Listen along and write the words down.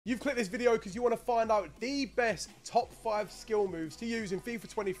You've clicked this video because you want to find out the best top 5 skill moves to use in FIFA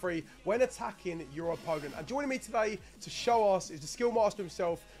 23 when attacking your opponent. And joining me today to show us is the skill master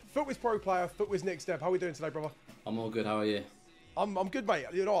himself, FUTWIZ pro player, FUTWIZ NiKSNEB. How are we doing today, brother? I'm all good, how are you? I'm good, mate.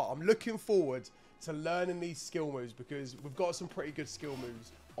 You know what? I'm looking forward to learning these skill moves because we've got some pretty good skill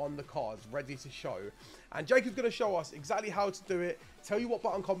moves on the cards ready to show. And Jacob's going to show us exactly how to do it, tell you what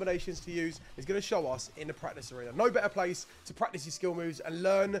button combinations to use. He's going to show us in the practice arena. No better place to practice your skill moves and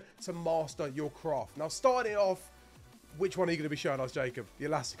learn to master your craft. Now, starting it off, which one are you going to be showing us, Jacob? The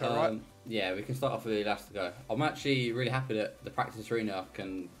Elastico, right? Yeah, we can start off with the Elastico. I'm actually really happy that the practice arena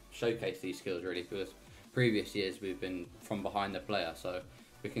can showcase these skills, really, because previous years we've been from behind the player, so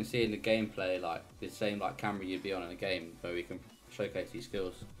we can see in the gameplay like the same like camera you'd be on in a game where we can showcase these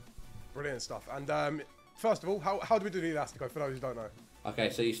skills. Brilliant stuff. And first of all, how do we do the Elastico for those who don't know? Okay,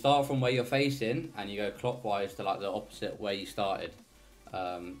 so you start from where you're facing and you go clockwise to like the opposite where you started.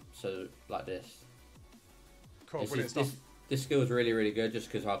 So like this. Cool, brilliant stuff. This skill is really, really good just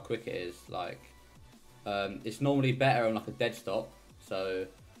because how quick it is. Like, it's normally better on like a dead stop. So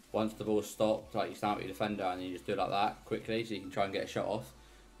once the ball's stopped, like you stand up with your defender and you just do it like that quickly, so you can try and get a shot off.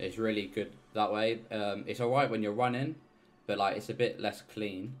 It's really good that way. It's alright when you're running, but like it's a bit less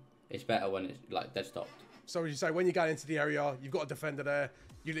clean. It's better when it's like dead stopped. So as you say, when you get into the area, you've got a defender there,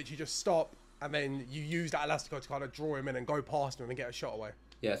 you literally just stop and then you use that Elastico to kind of draw him in and go past him and get a shot away.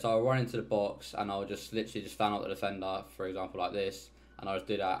 Yeah, so I'll run into the box and I'll just literally just stand up the defender, for example, like this, and I'll just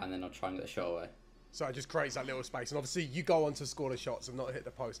do that and then I'll try and get the shot away. So it just creates that little space, and obviously you go on to score the shots and not hit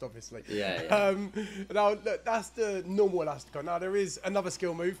the post, obviously. Yeah. Now look, that's the normal Elastico. Now there is another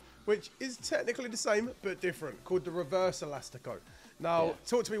skill move which is technically the same but different, called the reverse Elastico. Now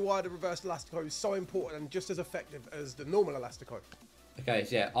talk to me why the reverse Elastico is so important and just as effective as the normal Elastico. Okay,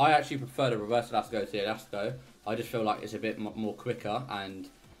 so yeah, I actually prefer the reverse Elastico to the Elastico. I just feel like it's a bit more quicker, and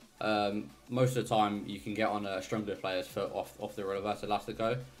most of the time you can get on a stronger player's foot off the reverse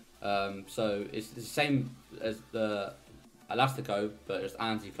Elastico. So it's the same as the Elastico, but just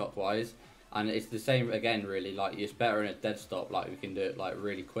anti-clockwise, and it's the same again, really. Like it's better in a dead stop. Like we can do it like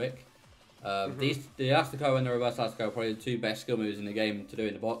really quick. The Elastico and the reverse Elastico are probably the two best skill moves in the game to do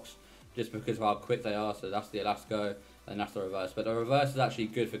in the box, just because of how quick they are. So that's the Elastico, and that's the reverse. But the reverse is actually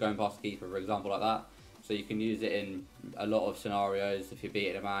good for going past the keeper, for example, like that. So you can use it in a lot of scenarios. If you're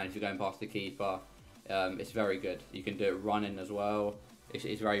beating a man, if you're going past the keeper, it's very good. You can do it running as well.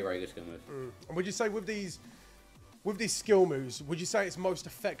 It's very, very good skill move. And would you say with these skill moves, would you say it's most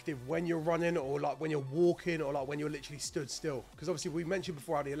effective when you're running, or like when you're walking, or like when you're literally stood still? Because obviously we mentioned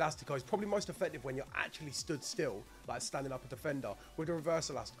before how the Elastico is probably most effective when you're actually stood still, like standing up a defender. With the reverse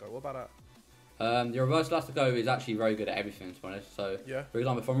Elastico, what about that? The reverse Elastico is actually very good at everything, to be honest. So, for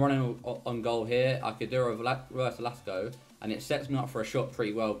example, if I'm running on goal here, I could do a reverse Elastico, and it sets me up for a shot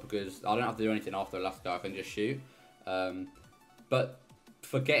pretty well because I don't have to do anything after Elastico. I can just shoot. But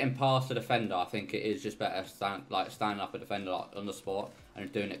for getting past the defender, I think it is just better standing up a defender like, on the spot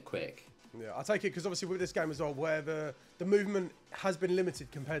and doing it quick. Yeah, I take it because obviously with this game as well, where the movement has been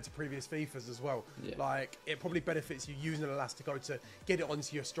limited compared to previous FIFAs as well. Yeah. Like it probably benefits you using an Elastico to get it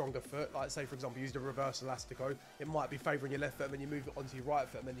onto your stronger foot. Like say for example, use the reverse Elastico. It might be favouring your left foot, and then you move it onto your right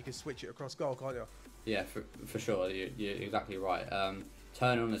foot, and then you can switch it across goal, can't you? Yeah, for sure. You're exactly right.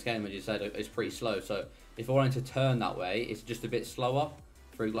 Turning on this game, as you said, is pretty slow. So if I wanted to turn that way, it's just a bit slower.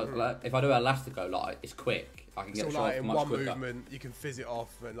 Like if I do an Elastico, like it's quick. I can get the shot off much quicker. In one movement, you can fizz it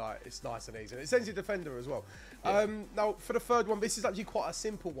off, and like it's nice and easy. And it sends your defender as well. Yeah. Now for the third one, this is actually quite a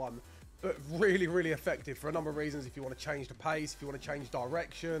simple one, but really, really effective for a number of reasons. If you want to change the pace, if you want to change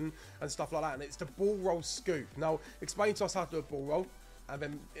direction and stuff like that, and it's the ball roll scoop. Now explain to us how to do a ball roll, and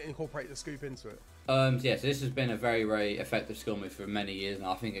then incorporate the scoop into it. Yeah, so this has been a very, very effective skill move for many years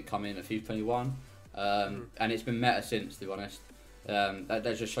now. I think it came in at FIFA 21, and it's been meta since, to be honest. That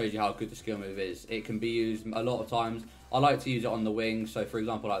just shows you how good the skill move is. It can be used a lot of times. I like to use it on the wing, so for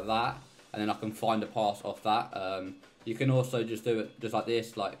example like that, and then I can find a pass off that. You can also just do it just like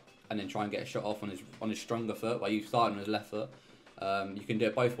this, and then try and get a shot off on his stronger foot, where you start on his left foot. You can do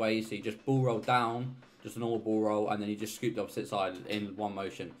it both ways, so you just ball roll down, just a normal ball roll, and then you just scoop the opposite side in one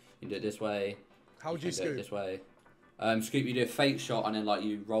motion. You can do it this way. How would you scoop? This way. Scoop, you do a fake shot, and then like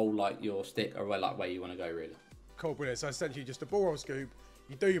you roll like your stick or where you want to go really. Cool, brilliant. So essentially just a ball roll scoop,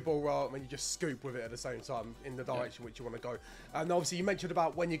 you do your ball roll and then you just scoop with it at the same time in the direction which you want to go. And obviously you mentioned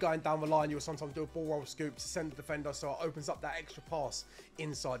about when you're going down the line, you'll sometimes do a ball roll scoop to send the defender, so it opens up that extra pass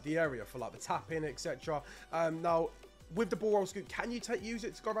inside the area for like the tap in, etc. Now with the ball roll scoop, can you use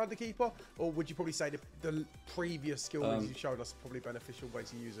it to go around the keeper, or would you probably say the previous skill moves you showed us are probably beneficial way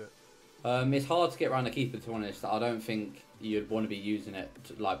to use it? It's hard to get around the keeper, to be honest. I don't think you'd want to be using it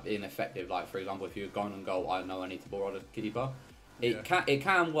to, like, ineffective. Like, for example, if you're going on goal, I know I need to ball on the keeper. It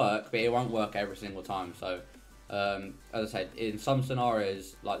can work, but it won't work every single time. So, as I said, in some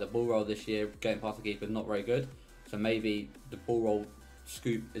scenarios, like the ball roll this year, getting past the keeper is not very good. So maybe the ball roll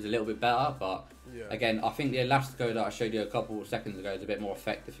scoop is a little bit better. But again, I think the Elastico that I showed you a couple of seconds ago is a bit more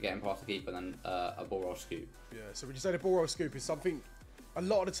effective for getting past the keeper than a ball roll scoop. Yeah. So would you say the ball roll scoop is something a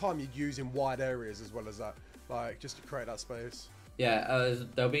lot of the time you'd use in wide areas as well as that, like just to create that space? Yeah,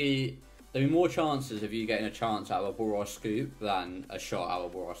 there'll be more chances of you getting a chance out of a ball roll scoop than a shot out of a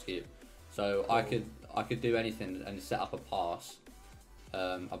ball roll scoop. So cool. I could do anything and set up a pass,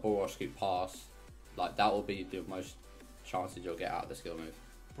 a ball roll scoop pass. Like that will be the most chances you'll get out of the skill move.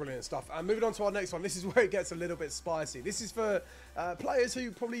 Brilliant stuff. And moving on to our next one, this is where it gets a little bit spicy. This is for players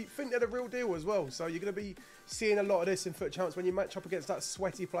who probably think they're the real deal as well. So you're going to be seeing a lot of this in FUT Champs when you match up against that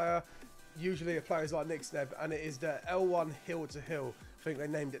sweaty player, usually a players like NIKSNEB, and it is the L1 hill to hill. I think they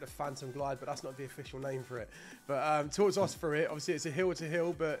named it the Phantom Glide, but that's not the official name for it. But talk to us through it. Obviously, it's a hill to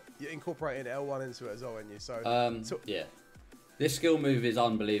hill, but you're incorporating L1 into it as well, aren't you? So yeah, this skill move is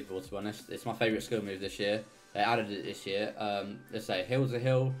unbelievable, to be honest. It's my favourite skill move this year. They added it this year. Let's say hill to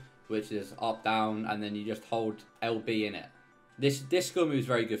hill, which is up, down, and then you just hold LB in it. This skill move is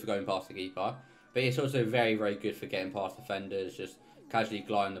very good for going past the keeper, but it's also very, very good for getting past defenders, just casually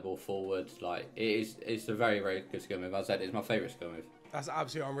gliding the ball forward. Like it's a very, very good skill move. As I said, it's my favourite skill move. That's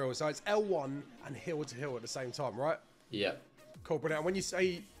absolutely unreal. So it's L1 and hill to hill at the same time, right? Yeah. Cool, brilliant. And when you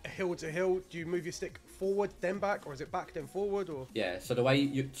say hill to hill, do you move your stick forward then back, or is it back then forward, or? Yeah. So the way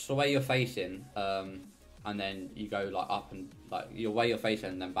you're facing, and then you go like up and like your way you're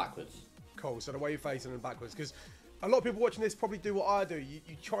facing and then backwards. Cool. So the way you're facing and backwards, because a lot of people watching this probably do what I do. You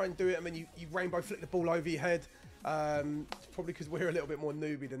try and do it, and then you rainbow flick the ball over your head. It's probably because we're a little bit more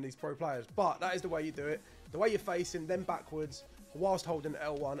newbie than these pro players, but that is the way you do it. The way you're facing, then backwards, whilst holding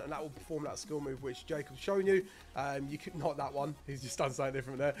L1, and that will perform that skill move which Jacob's shown you. You can, not that one, he's just done something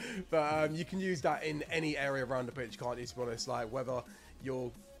different there, but you can use that in any area around the pitch, can't you, to be honest, like whether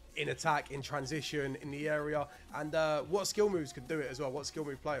you're in attack, in transition, in the area, and what skill moves could do it as well, what skill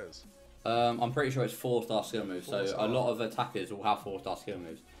move players? I'm pretty sure it's 4-star skill moves, so a lot of attackers will have 4-star skill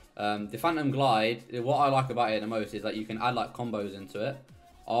moves. The Phantom Glide, what I like about it the most is that you can add like combos into it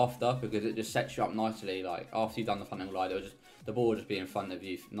after, because it just sets you up nicely. Like after you've done the Phantom Glide, the ball will just be in front of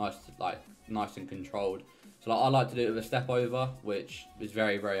you, nice and controlled. So like, I like to do it with a step over, which is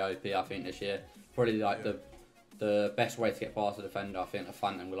very, very OP. I think this year probably like the best way to get past a defender. I think a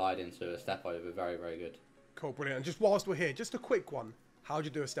Phantom Glide into a step over, very, very good. Cool, brilliant. And just whilst we're here, just a quick one. How do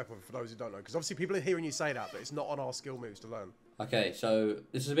you do a step over for those who don't know? Because obviously people are hearing you say that, but it's not on our skill moves to learn. Okay, so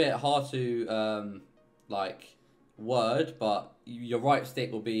this is a bit hard to like word, but your right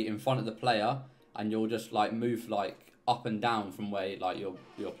stick will be in front of the player, and you'll just like move like up and down from where like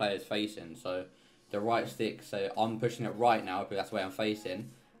your player's facing. So the right stick, so I'm pushing it right now because that's the way I'm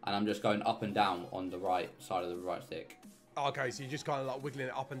facing, and I'm just going up and down on the right side of the right stick. Okay, so you're just kind of like wiggling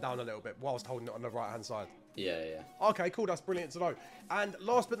it up and down a little bit whilst holding it on the right hand side. Yeah, yeah. Okay, cool. That's brilliant to know. And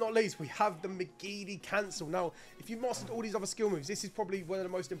last but not least, we have the McGeady cancel. Now, if you've mastered all these other skill moves, this is probably one of the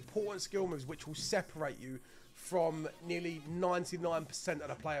most important skill moves which will separate you from nearly 99% of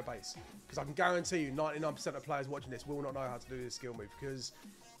the player base. Because I can guarantee you 99% of players watching this will not know how to do this skill move, because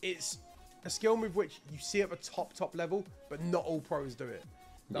it's a skill move which you see at the top level, but not all pros do it.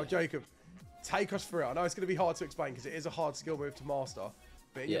 Now, Jacob, take us through it. I know it's going to be hard to explain because it is a hard skill move to master,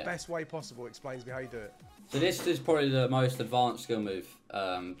 but in your best way possible, explain to me how you do it. So this is probably the most advanced skill move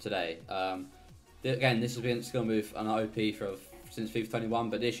today. Again, this has been a skill move on OP since FIFA 21,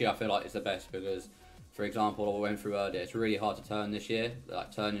 but this year I feel like it's the best because, for example, what we went through earlier, it's really hard to turn this year.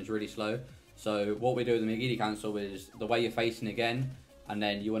 Like, turning is really slow. So what we do with the McGeady cancel is the way you're facing again, and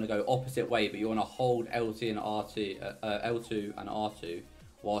then you want to go opposite way, but you want to hold L2 and R2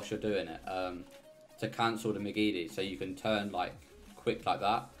 whilst you're doing it to cancel the McGeady, so you can turn like quick like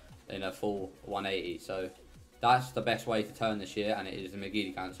that in a full 180. So that's the best way to turn this year, and it is the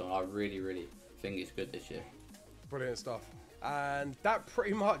McGeady cancel, and I really, really think it's good this year. Brilliant stuff. And that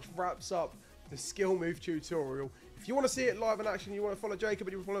pretty much wraps up the skill move tutorial. If you want to see it live in action, you want to follow Jacob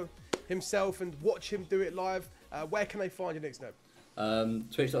and you want to follow himself and watch him do it live, where can they find you,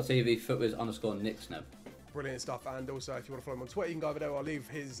 NiKSNEB? Twitch.tv FUTWIZ_NiKSNEB. Brilliant stuff. And also, if you want to follow him on Twitter, you can go over there. I'll leave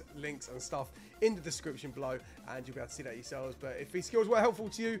his links and stuff in the description below, and you'll be able to see that yourselves. But if these skills were helpful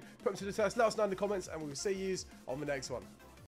to you, put them to the test, let us know in the comments, and we will see you on the next one.